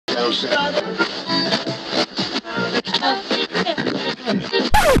Hey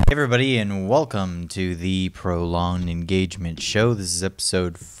everybody, and welcome to the Prolonged Engagement Show. This is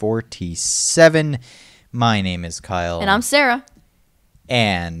episode 47. My name is Kyle. And I'm Sarah.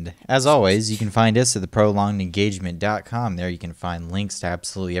 And as always, you can find us at theprolongedengagement.com. There you can find links to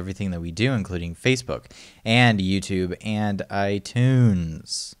absolutely everything that we do, including Facebook and YouTube and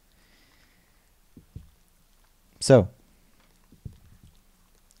iTunes. So,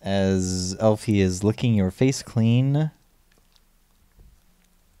 as Elfie is licking your face clean,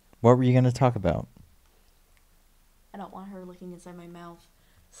 what were you going to talk about? I don't want her looking inside my mouth.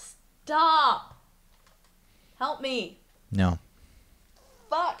 Stop! Help me. No.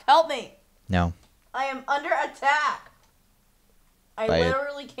 Fuck, help me. No. I am under attack. I By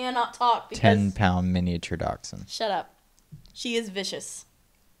literally cannot talk because... 10-pound miniature dachshund. Shut up. She is vicious.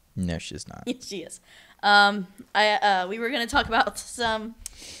 No, she's not. Yes, she is. We were going to talk about some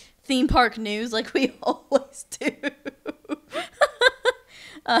theme park news like we always do.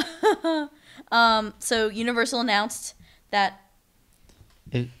 So Universal announced that...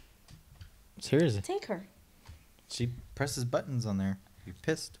 Seriously. Take her. She presses buttons on there. You're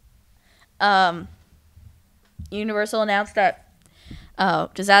pissed. Universal announced that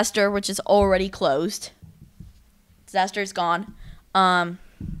Disaster, which is already closed. Disaster is gone.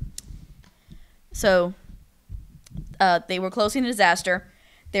 So they were closing the Disaster.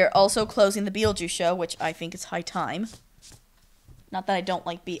 They're also closing the Beetlejuice show, which I think is high time. Not that I don't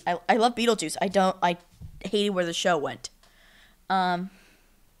like I love Beetlejuice. I hated where the show went. And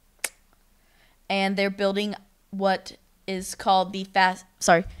they're building what is called the Fast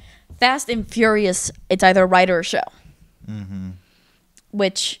and Furious. It's either a ride or a show. Mm-hmm.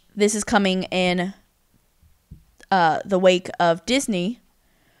 Which this is coming in the wake of Disney,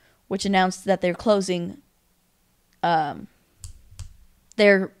 which announced that they're closing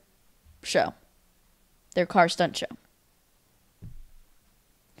their show, their car stunt show.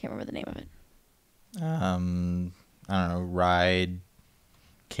 Can't remember the name of it. I don't know, ride,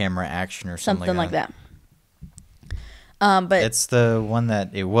 camera action or something like that. But it's the one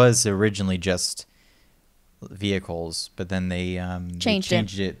that it was originally just vehicles, but then they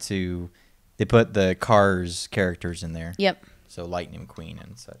changed it to, they put the Cars characters in there. Yep. So Lightning McQueen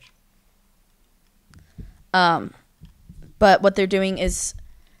and such. But what they're doing is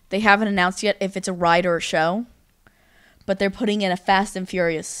they haven't announced yet if it's a ride or a show, but they're putting in a Fast and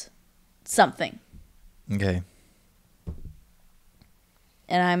Furious something. Okay.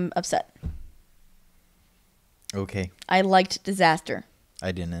 And I'm upset. Okay. I liked Disaster.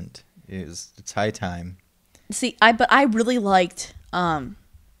 I didn't. It's high time. See, I really liked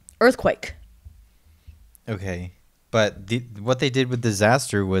Earthquake. Okay. But what they did with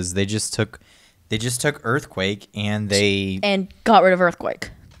Disaster was they just took Earthquake and got rid of Earthquake.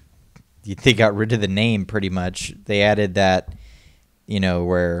 They got rid of the name pretty much. They added that,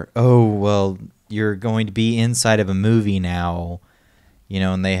 where, oh, well, you're going to be inside of a movie now,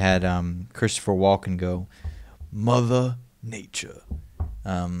 and they had Christopher Walken go, Mother Nature.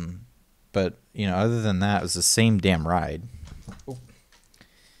 But, other than that, it was the same damn ride. It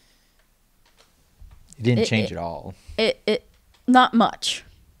didn't change at all. It not much.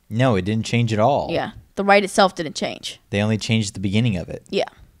 No, it didn't change at all. Yeah. The ride itself didn't change. They only changed the beginning of it. Yeah.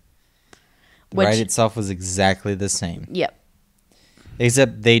 The ride itself was exactly the same. Yep.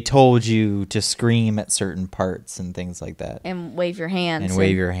 Except they told you to scream at certain parts and things like that. And wave your hands.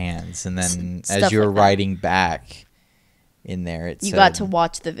 And then as you were riding back in there, you got to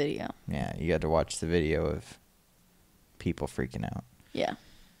watch the video. Yeah, you got to watch the video of people freaking out. Yeah.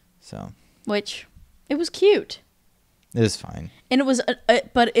 So. Which, it was cute. It was fine. And it was,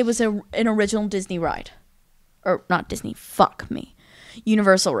 but it was an original Disney ride. Or, not Disney, fuck me.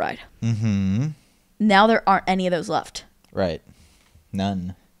 Universal ride. Mm-hmm. Now there aren't any of those left. Right.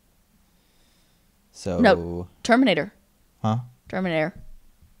 None. So. No, Terminator. Huh? Terminator.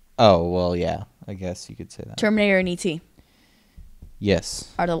 Oh, well, yeah. I guess you could say that. Terminator and E.T.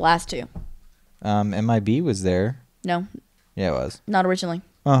 Yes. Are the last two. MIB was there. No. Yeah, it was. Not originally.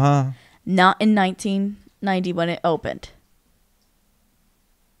 Uh-huh. Not in 1990 when it opened.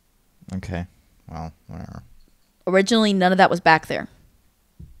 Okay. Well, whatever. Originally, none of that was back there.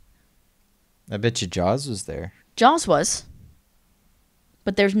 I bet you Jaws was there. Jaws was.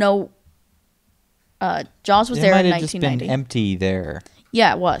 But there's no... Jaws was there in 1990. It might have just been empty there.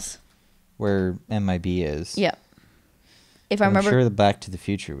 Yeah, it was. Where MIB is. Yeah. If I remember... I'm sure the Back to the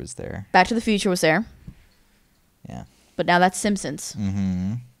Future was there. Back to the Future was there. Yeah. But now that's Simpsons.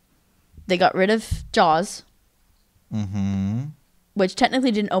 Mm-hmm. They got rid of Jaws. Mm-hmm. Which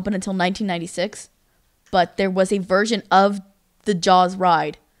technically didn't open until 1996. But there was a version of the Jaws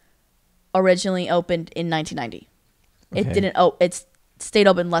ride originally opened in 1990. It Okay. didn't. It stayed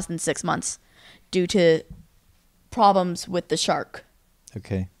open less than 6 months due to problems with the shark.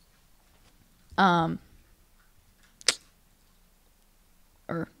 Okay. Or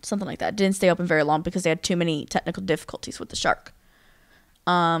something like that. It didn't stay open very long because they had too many technical difficulties with the shark.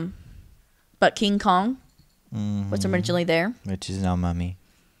 But King Kong was originally there. Which is now Mummy.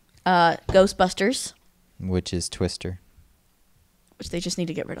 Ghostbusters, Which is Twister. which they just need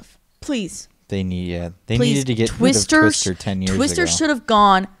to get rid of. Please. They Please. needed to get rid of Twister 10 years Twister ago. should have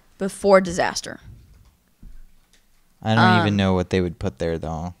gone before Disaster. I don't even know what they would put there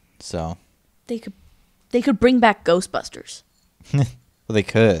though. So They could bring back Ghostbusters. well, they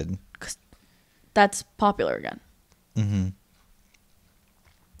could. That's popular again. Mm-hmm.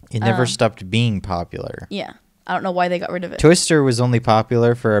 It never stopped being popular. Yeah. I don't know why they got rid of it. Twister was only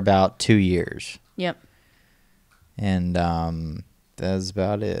popular for about 2 years. Yep. And that's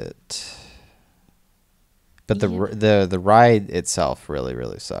about it. But Yeah. the ride itself really,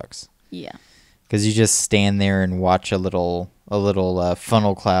 really sucks. Yeah. Because you just stand there and watch a little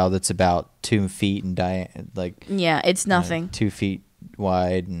funnel cloud that's about 2 feet in Yeah, it's nothing. 2 feet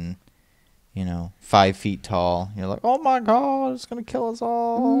wide and 5 feet tall. You're like, oh my god, it's gonna kill us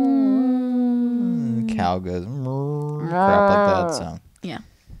all. And the cow goes crap like that. So Yeah.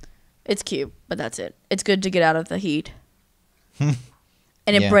 It's cute, but that's it. It's good to get out of the heat. And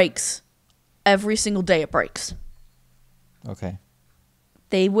it Yeah. breaks. Every single day it breaks. okay,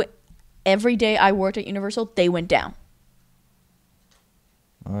 Every day I worked at Universal, they went down.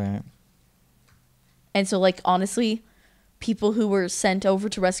 all right. And so, like, honestly, people who were sent over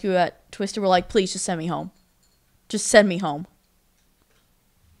to rescue at Twister were like, please just send me home. Just send me home.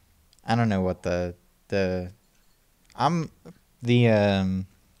 I don't know what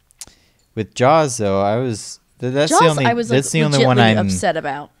with Jaws though. That's Jaws, the only I was, like, that's the only one legitimately I'm upset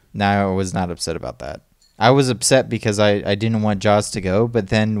about. No, I was not upset about that. I was upset because I didn't want Jaws to go, but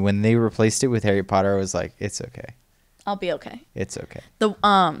then when they replaced it with Harry Potter, I was like, it's okay. I'll be okay. It's okay.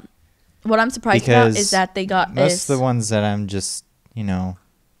 What I'm surprised about is that they got most of the ones that I'm just, I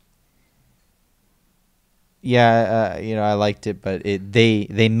liked it, but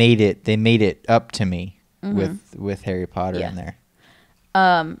they made it up to me with Harry Potter in there.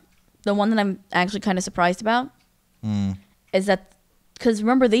 The one that I'm actually kind of surprised about is that, because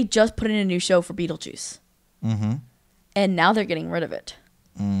remember, they just put in a new show for Beetlejuice. Mm-hmm. And now they're getting rid of it.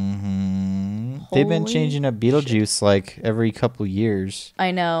 Mm-hmm. They've been Holy changing up Beetlejuice like every couple years.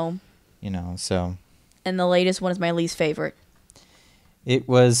 I know. So. And the latest one is my least favorite. It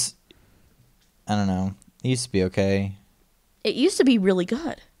was, I don't know. It used to be okay. It used to be really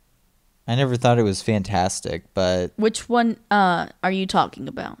good. I never thought it was fantastic, but... Which one are you talking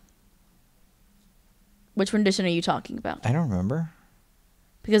about? Which rendition are you talking about? I don't remember.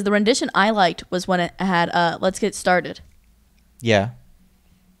 Because the rendition I liked was when it had Let's Get Started. Yeah.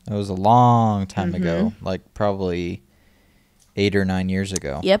 It was a long time ago. Like probably 8 or 9 years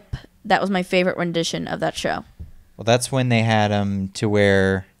ago. Yep. That was my favorite rendition of that show. Well, that's when they had to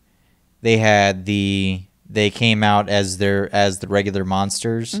where they had they came out as the regular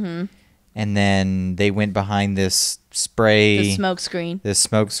monsters. Mm-hmm. And then they went behind this spray, The smoke screen,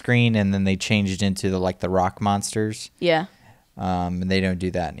 and then they changed it into the rock monsters. Yeah. And they don't do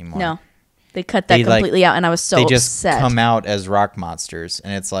that anymore. No, they cut that completely out, and I was so upset. They just come out as rock monsters,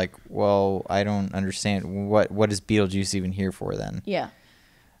 and it's like, well, I don't understand what is Beetlejuice even here for then? Yeah.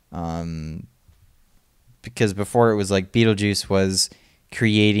 Because before it was like Beetlejuice was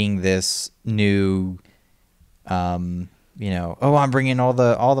creating this new. I'm bringing all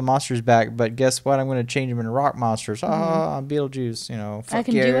the monsters back, but guess what? I'm going to change them into rock monsters. I'm Beetlejuice. Fuck I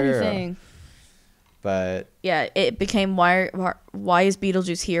can do anything. But yeah, it became why is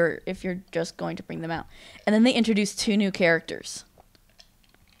Beetlejuice here if you're just going to bring them out? And then they introduced 2 new characters.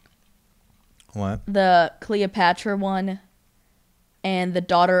 What? The Cleopatra one and the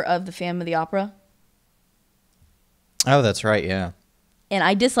daughter of the Phantom of the Opera. Oh, that's right, yeah. And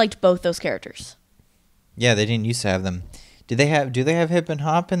I disliked both those characters. Yeah, they didn't used to have them. Do they have Hip and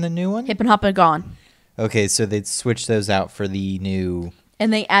Hop in the new one? Hip and Hop are gone. Okay, so they'd switch those out for the new.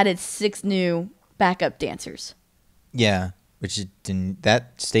 And they added 6 new backup dancers. Yeah, which didn't.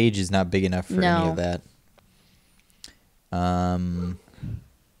 That stage is not big enough for any of that.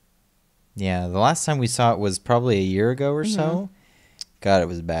 Yeah, the last time we saw it was probably a year ago or so. God, it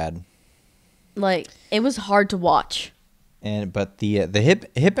was bad. Like, it was hard to watch. But the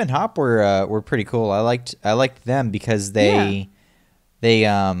hip and hop were pretty cool. I liked them because Beetlejuice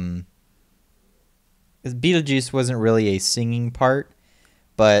wasn't really a singing part,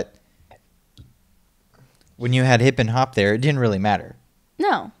 but when you had hip and hop there, it didn't really matter.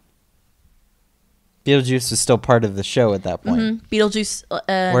 No. Beetlejuice is still part of the show at that point. Beetlejuice.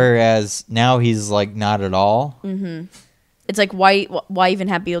 Whereas now he's like not at all. It's like why even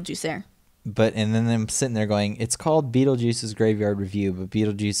have Beetlejuice there? But and then I'm sitting there going, it's called Beetlejuice's Graveyard Review, but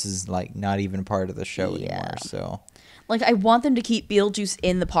Beetlejuice is like not even part of the show anymore. So, like, I want them to keep Beetlejuice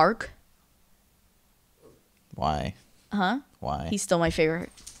in the park. Why? Why? He's still my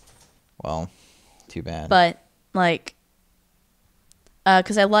favorite. Well, too bad. But like,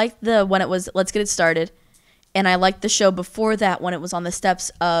 because I liked when it was Let's Get It Started, and I liked the show before that when it was on the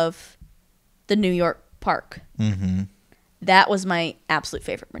steps of the New York park. That was my absolute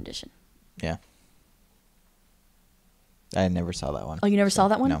favorite rendition. Yeah. I never saw that one. Oh, you never saw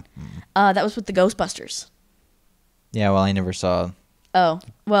that one? No. That was with the Ghostbusters. Yeah, well, I never saw. Oh,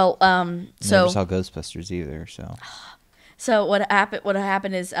 well, Never saw Ghostbusters either. So what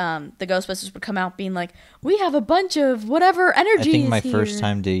happened is the Ghostbusters would come out being like, we have a bunch of whatever energy. I think my first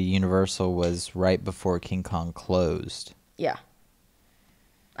time to Universal was right before King Kong closed. Yeah.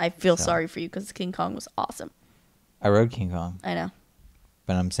 I feel sorry for you because King Kong was awesome. I rode King Kong. I know.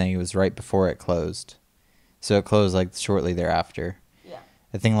 But I'm saying it was right before it closed. So it closed like shortly thereafter. Yeah.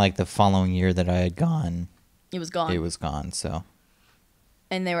 I think like the following year that I had gone. It was gone. It was gone, so.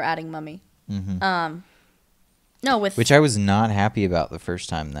 And they were adding Mummy. No, which I was not happy about the first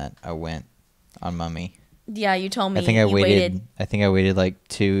time that I went on Mummy. Yeah, you told me. I think I waited. I think I waited like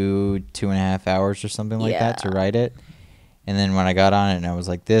 2.5 hours or something like that to ride it. And then when I got on it, and I was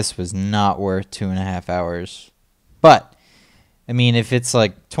like, this was not worth 2.5 hours. But I mean, if it's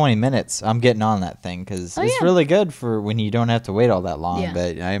like 20 minutes, I'm getting on that thing because it's really good for when you don't have to wait all that long. Yeah.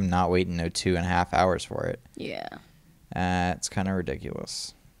 But I am not waiting no 2.5 hours for it. Yeah. It's kind of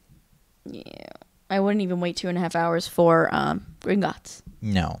ridiculous. Yeah. I wouldn't even wait 2.5 hours for Gringotts.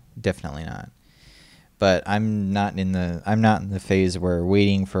 No, definitely not. But I'm not in the phase where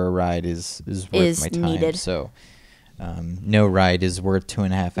waiting for a ride is worth my time. Needed. So no ride is worth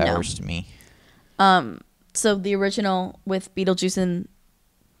 2.5 hours to me. So the original with Beetlejuice and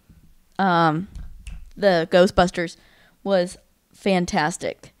the Ghostbusters was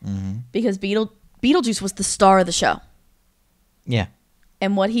fantastic because Beetlejuice was the star of the show. Yeah.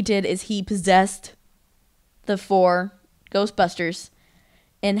 And what he did is he possessed the 4 Ghostbusters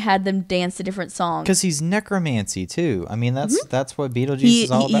and had them dance to different songs. Because he's necromancy too. I mean, that's what Beetlejuice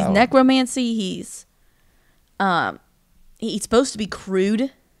is all about. He's necromancy. He's supposed to be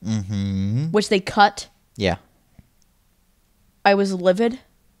crude, which they cut. Yeah. I was livid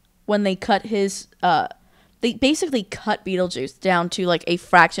when they cut his. They basically cut Beetlejuice down to like a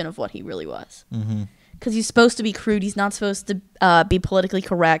fraction of what he really was. Because he's supposed to be crude. He's not supposed to be politically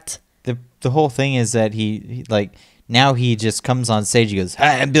correct. The whole thing is that he like now he just comes on stage. He goes,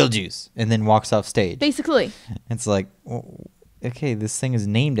 "Hi, I'm Beetlejuice," and then walks off stage. Basically, it's like, well, okay, this thing is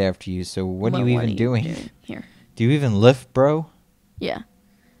named after you. So what are you even doing here? Do you even lift, bro? Yeah,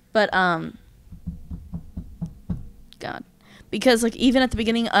 but God, because like even at the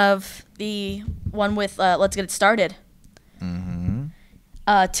beginning of the one with Let's Get It Started, to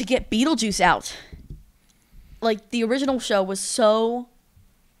get Beetlejuice out, like the original show was so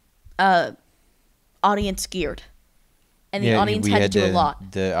audience geared, and the audience had to do a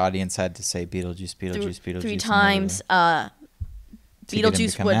lot. The audience had to say Beetlejuice, Beetlejuice. 3 times.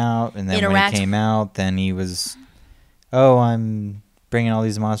 Beetlejuice come would out, and then interact. when he came out, then he was, I'm bringing all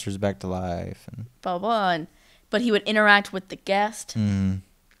these monsters back to life, and blah blah. But he would interact with the guest.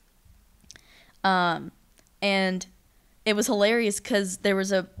 And it was hilarious because there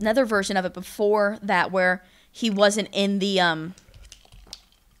was another version of it before that where he wasn't in the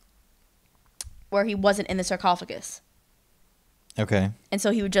sarcophagus. Okay. And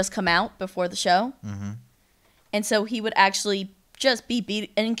so he would just come out before the show. And so he would actually just be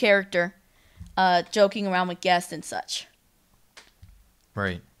in character, joking around with guests and such.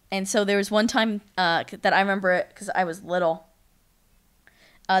 Right. And so there was one time that I remember it because I was little.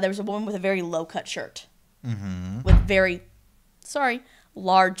 There was a woman with a very low-cut shirt. With very,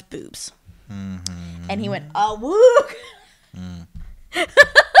 large boobs. And he went, oh, woo! And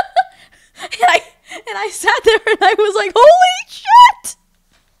I sat there and I was like, holy shit!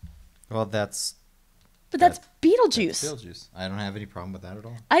 Well, that's Beetlejuice. Beetlejuice. I don't have any problem with that at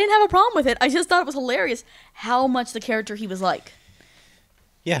all. I didn't have a problem with it. I just thought it was hilarious how much the character he was like.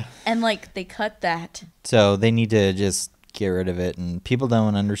 Yeah. And, like, they cut that. So they need to just get rid of it, and people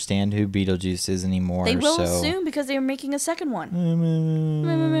don't understand who Beetlejuice is anymore. They will soon because they are making a second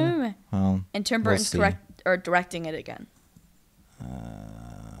one. Well, and Tim Burton's directing it again.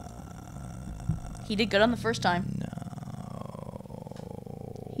 He did good on the first time. No.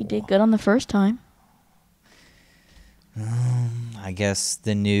 He did good on the first time. I guess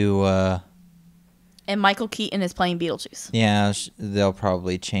the new And Michael Keaton is playing Beetlejuice. Yeah, they'll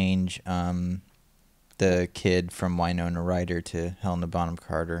probably change the kid from Winona Ryder to Helena Bonham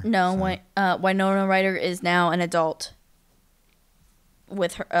Carter. No, so. Winona Ryder is now an adult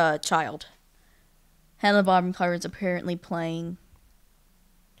with her child. Helena Bonham Carter is apparently playing.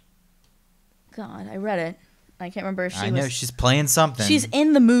 God, I read it. I can't remember if she was. I know she's playing something. She's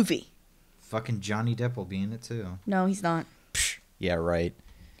in the movie. Fucking Johnny Depp will be in it too. No, he's not. Psh, yeah, right.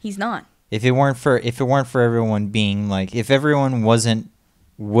 He's not. If it weren't for everyone being like, if everyone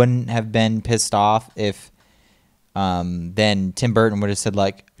wouldn't have been pissed off if then Tim Burton would have said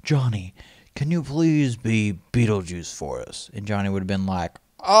like, Johnny, can you please be Beetlejuice for us? And Johnny would have been like,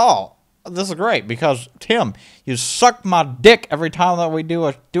 oh, this is great because Tim, you suck my dick every time that we do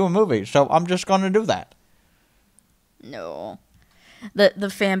a movie, so I'm just gonna do that. No. The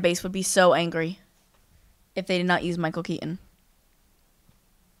fan base would be so angry if they did not use Michael Keaton.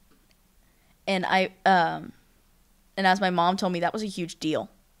 And and as my mom told me, that was a huge deal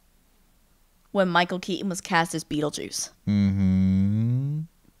when Michael Keaton was cast as Beetlejuice. Mm-hmm.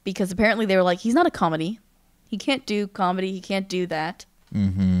 Because apparently they were like, he's not a comedy. He can't do comedy. He can't do that.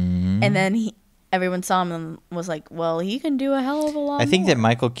 Mm-hmm. And then everyone saw him and was like, well, he can do a hell of a lot I think more. that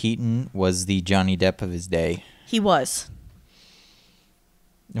Michael Keaton was the Johnny Depp of his day. He was.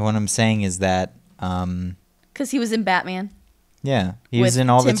 And what I'm saying is that Because he was in Batman. yeah, he was in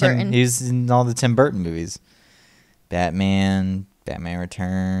all Tim Burton. he was in all the Tim Burton movies. Batman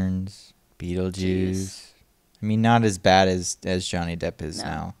Returns, Beetlejuice. Jeez. I mean, not as bad as Johnny Depp is No.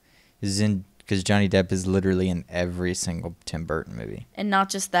 now. He's in because Johnny Depp is literally in every single Tim Burton movie. And not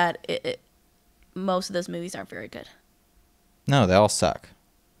just that, most of those movies aren't very good. No, they all suck.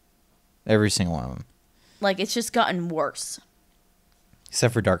 Every single one of them, Like, it's just gotten worse.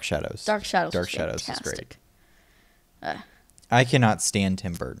 except for Dark Shadows. Dark Shadows Dark was Shadows is fantastic. great. I cannot stand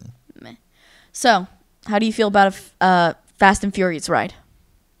Tim Burton. Meh. So, how do you feel about a Fast and Furious ride?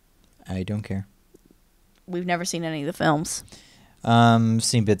 I don't care. We've never seen any of the films.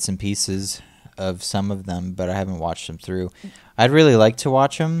 Seen bits and pieces of some of them, but I haven't watched them through. I'd really like to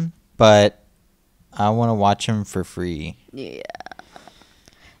watch them, but I want to watch them for free. Yeah.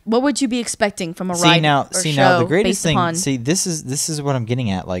 What would you be expecting from a See ride now, or see show now, the greatest based thing. upon... See, this is what I'm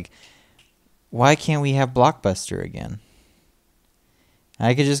getting at. Like, why can't we have Blockbuster again?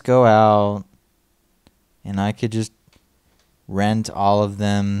 I could just go out, and I could just rent all of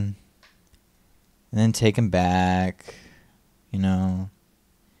them, and then take them back. You know.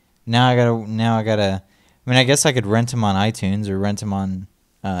 Now I gotta. I mean, I guess I could rent them on iTunes or rent them on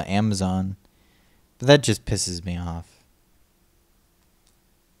Amazon, but that just pisses me off.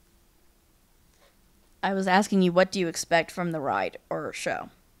 I was asking you, what do you expect from the ride or show?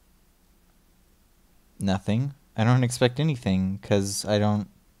 Nothing. I don't expect anything because I've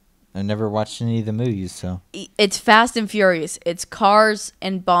never watched any of the movies, so. It's Fast and Furious. It's cars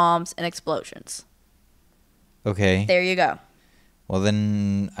and bombs and explosions. Okay. There you go. Well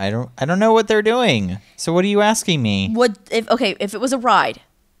then, I don't know what they're doing. So what are you asking me? If it was a ride,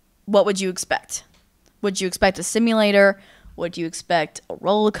 what would you expect? Would you expect a simulator? Would you expect a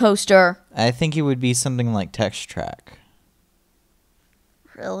roller coaster? I think it would be something like Text Track.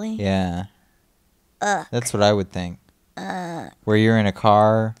 Really? Yeah. That's what I would think. Where you're in a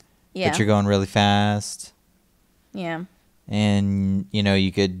car, Yeah. but you're going really fast. Yeah. And,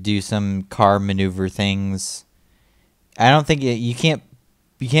 you could do some car maneuver things. I don't think you can't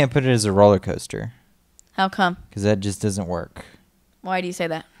put it as a roller coaster. How come? Because that just doesn't work. Why do you say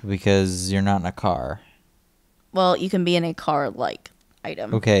that? Because you're not in a car. Well, you can be in a car-like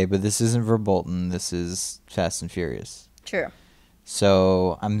item. Okay, but this isn't Verbolten. This is Fast and Furious. True.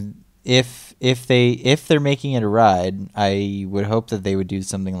 So if they're making it a ride, I would hope that they would do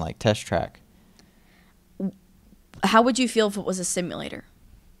something like Test Track. How would you feel if it was a simulator?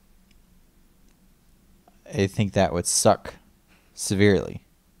 I think that would suck severely,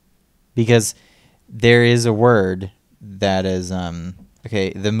 because there is a word that is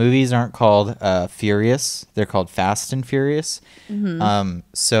okay. The movies aren't called Furious; they're called Fast and Furious. Mm-hmm.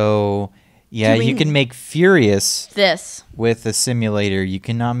 So yeah, you can make Furious This. with a simulator. You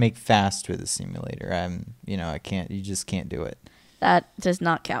cannot make Fast with a simulator. I can't. You just can't do it. That does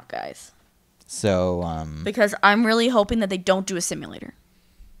not count, guys. So Because I'm really hoping that they don't do a simulator.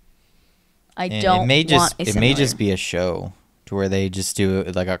 I don't it may want a simulator. It may just be a show to where they just do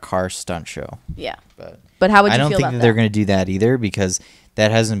it like a car stunt show. Yeah. But how would you I don't feel think about that they're going to do that either, because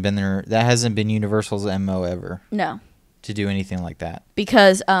that hasn't been Universal's MO ever. No. To do anything like that.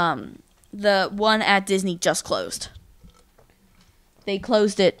 Because the one at Disney just closed. They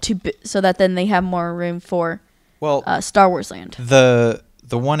closed it so that then they have more room for Star Wars Land. The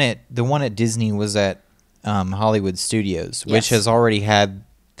the one at Disney was at Hollywood Studios, which Yes. has already had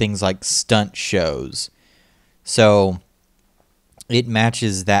things like stunt shows. So it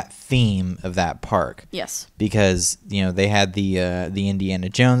matches that theme of that park. Yes. Because, they had the Indiana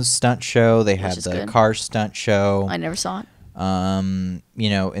Jones stunt show, they had is the good. Cars stunt show. I never saw it. And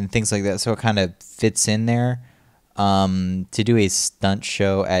things like that. So it kind of fits in there. To do a stunt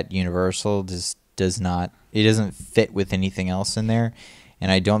show at Universal just doesn't fit with anything else in there.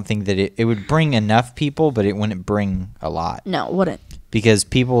 And I don't think that it would bring enough people, but it wouldn't bring a lot. No, it wouldn't. Because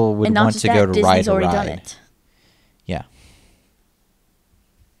people would And not want just to that, go to Disney's ride a already ride. done it. Yeah.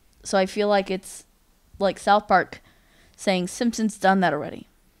 So I feel like it's like South Park saying Simpsons done that already.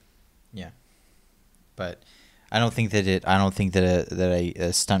 Yeah. But I don't think that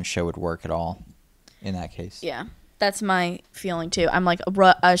a stunt show would work at all in that case. Yeah, that's my feeling too. I'm like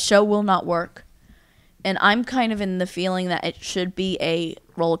a show will not work, and I'm kind of in the feeling that it should be a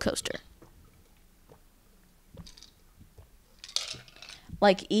roller coaster.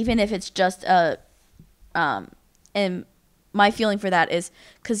 Like even if it's just and my feeling for that is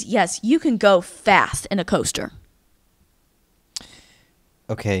because yes, you can go fast in a coaster,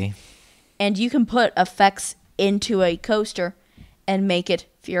 Okay. and you can put effects into a coaster and make it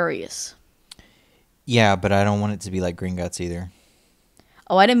furious. Yeah, but I don't want it to be like Gringotts either.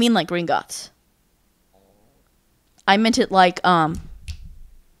 Oh, I didn't mean like Gringotts. I meant it like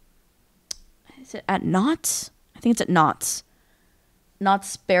is it at Knott's? I think it's at Knott's.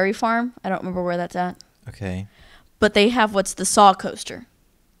 Knott's Berry Farm. I don't remember where that's at. Okay. But they have what's the Saw coaster.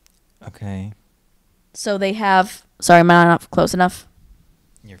 Okay. So they have. Sorry, am I not close enough?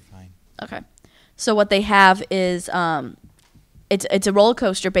 You're fine. Okay. So what they have is it's a roller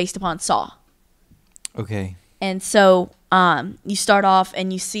coaster based upon Saw. Okay. And so you start off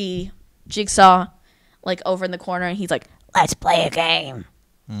and you see Jigsaw like over in the corner, and he's like, "Let's play a game."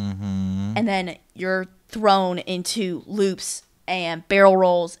 Mm-hmm. And then you're thrown into loops and barrel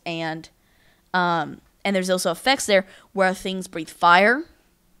rolls, and there's also effects there where things breathe fire.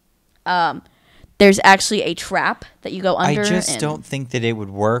 There's actually a trap that you go under. I just don't think that it would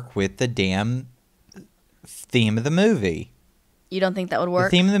work with the damn theme of the movie. You don't think that would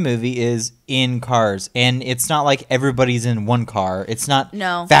work? The theme of the movie is in cars, and it's not like everybody's in one car. It's not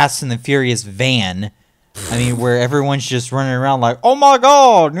Fast and the Furious van. I mean, where everyone's just running around like, "Oh my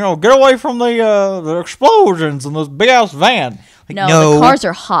God, get away from the explosions in this big ass van." Like, no, the cars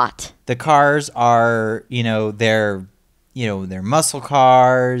are hot. The cars are, they're muscle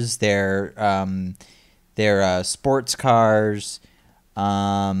cars, they're sports cars.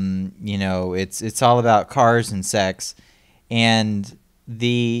 It's all about cars and sex, and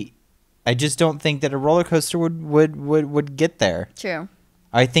I just don't think that a roller coaster would get there. True.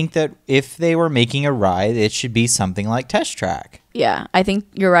 I think that if they were making a ride, it should be something like Test Track. Yeah, I think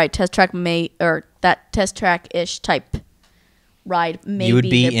you're right. Test Track that Test Track-ish type ride may be You would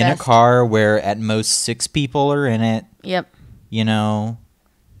be in best. a car where at most 6 people are in it. Yep.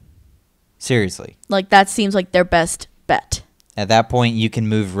 Seriously. Like that seems like their best bet. At that point, you can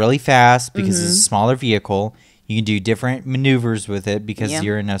move really fast because it's a smaller vehicle. You can do different maneuvers with it because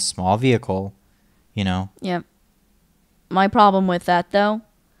you're in a small vehicle, Yep. My problem with that, though.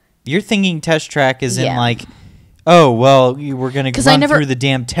 You're thinking Test Track is in like, oh, well, we're going to run through the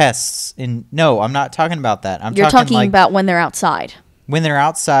damn tests. And no, I'm not talking about that. You're talking like, about when they're outside. When they're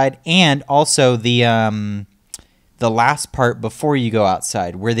outside, and also the last part before you go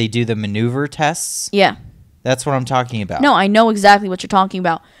outside where they do the maneuver tests. Yeah. That's what I'm talking about. No, I know exactly what you're talking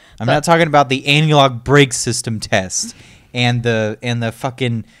about. I'm not talking about the anti-lock brake system test and the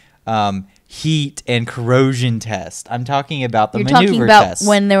fucking heat and corrosion test. I'm talking about the maneuver test. You're talking about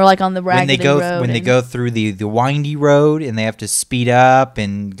when they were like on the raggedy road. When they go through the windy road and they have to speed up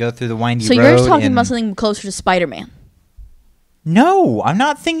and go through the windy road. So you're talking about something closer to Spider-Man. No, I'm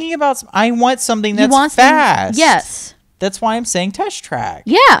not thinking about. I want something that's fast. Yes. That's why I'm saying Test Track.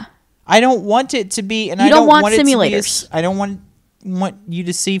 Yeah. I don't want it to be, and you I don't want simulators. I don't want you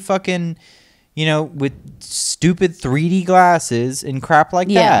to see fucking, with stupid 3D glasses and crap like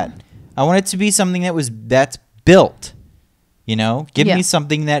that. I want it to be something that's built. Give me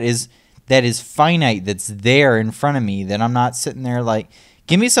something that is finite, that's there in front of me, that I'm not sitting there like.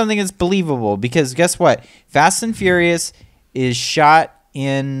 Give me something that's believable, because guess what? Fast and Furious is shot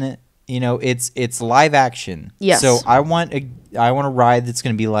in. It's live action. Yes. So I want a ride that's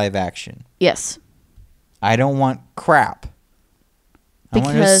going to be live action. Yes. I don't want crap. I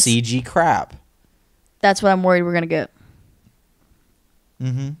want a CG crap. That's what I'm worried we're going to get.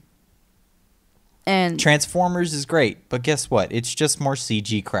 Mm-hmm. And Transformers is great, but guess what? It's just more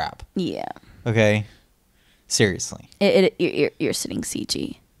CG crap. Yeah. Okay? Seriously. You're sitting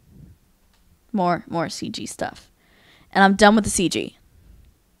CG. More CG stuff. And I'm done with the CG.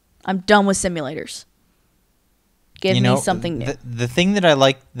 I'm done with simulators. Give me something new. The thing that I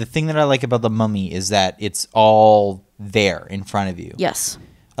like about the Mummy is that it's all there in front of you. Yes.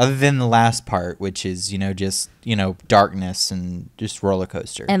 Other than the last part, which is, just, darkness and just roller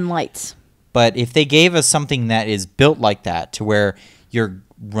coaster. And lights. But if they gave us something that is built like that, to where you're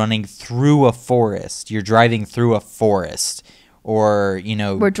running through a forest, you're driving through a forest, or,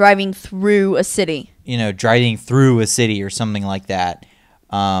 we're driving through a city. Driving through a city or something like that.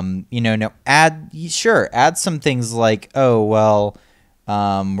 Add some things like, we're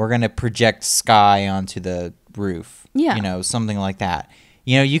going to project sky onto the roof. Yeah. Something like that.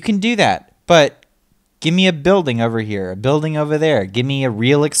 You can do that, but give me a building over here, a building over there. Give me a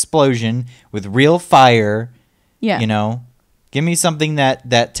real explosion with real fire. Yeah. Give me something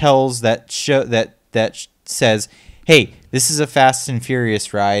that tells that says, hey, this is a Fast and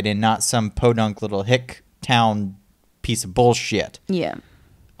Furious ride and not some podunk little hick town piece of bullshit. Yeah.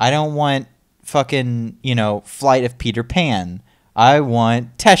 I don't want fucking, Flight of Peter Pan. I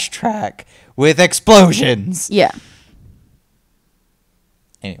want Test Track with explosions. Yeah.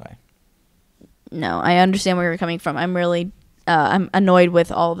 Anyway. No, I understand where you're coming from. I'm really I'm annoyed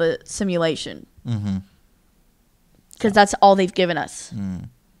with all the simulation. Mm-hmm. Because that's all they've given us.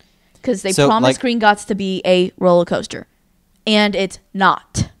 Because they promised Green Gots to be a roller coaster. And it's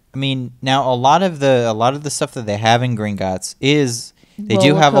not. I mean, now a lot of the stuff that they have in Green Gots is they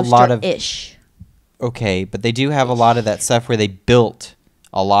do have a lot of ish. Okay, but they do have a lot of that stuff where they built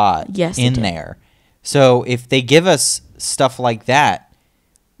a lot in there. So if they give us stuff like that,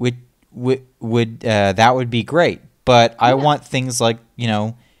 that would be great. But I want things like,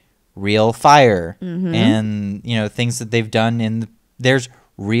 real fire and, things that they've done there's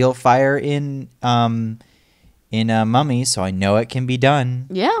real fire in Mummy, so I know it can be done.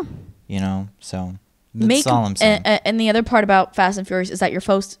 Yeah. So that's all I'm saying. And the other part about Fast and Furious is that you're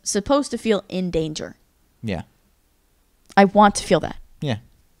supposed to feel in danger. Yeah. I want to feel that. Yeah.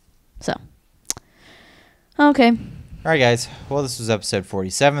 So. Okay. All right, guys. Well, this was episode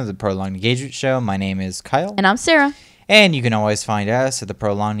 47 of the Prolonged Engagement Show. My name is Kyle. And I'm Sarah. And you can always find us at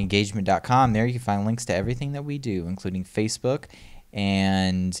theprolongedengagement.com. There you can find links to everything that we do, including Facebook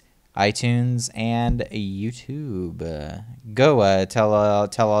and iTunes and YouTube. Go tell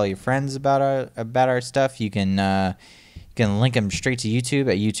all your friends about our stuff. You can link them straight to YouTube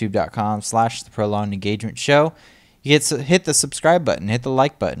at youtube.com/theprolongedengagement show. You hit the subscribe button, hit the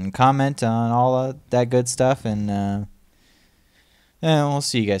like button, comment on all of that good stuff, and we'll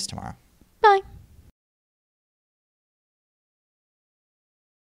see you guys tomorrow.